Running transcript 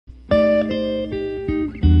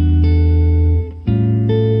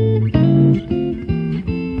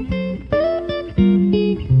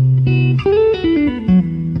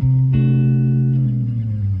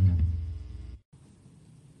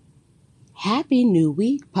Happy New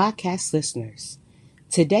Week, podcast listeners.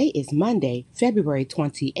 Today is Monday, February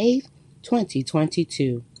 28th,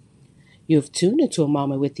 2022. You have tuned into a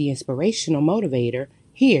moment with the inspirational motivator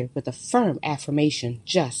here with a firm affirmation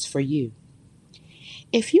just for you.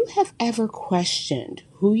 If you have ever questioned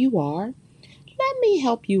who you are, let me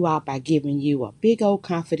help you out by giving you a big old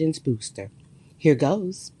confidence booster. Here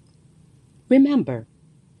goes. Remember,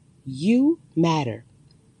 you matter.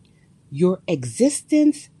 Your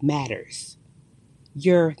existence matters.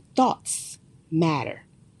 Your thoughts matter.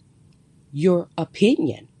 Your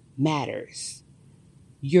opinion matters.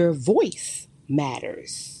 Your voice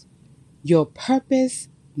matters. Your purpose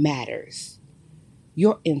matters.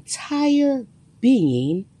 Your entire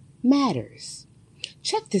being matters.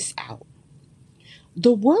 Check this out.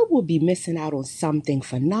 The world would be missing out on something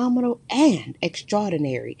phenomenal and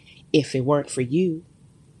extraordinary if it weren't for you.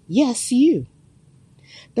 Yes, you.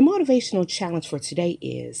 The motivational challenge for today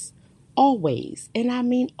is always, and I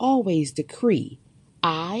mean always, decree,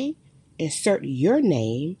 I, insert your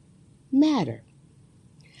name, matter.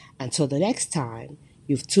 Until the next time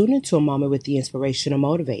you've tuned into a moment with the inspirational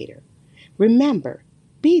motivator, remember,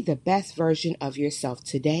 be the best version of yourself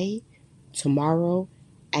today, tomorrow,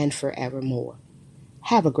 and forevermore.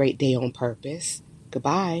 Have a great day on purpose.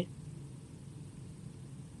 Goodbye.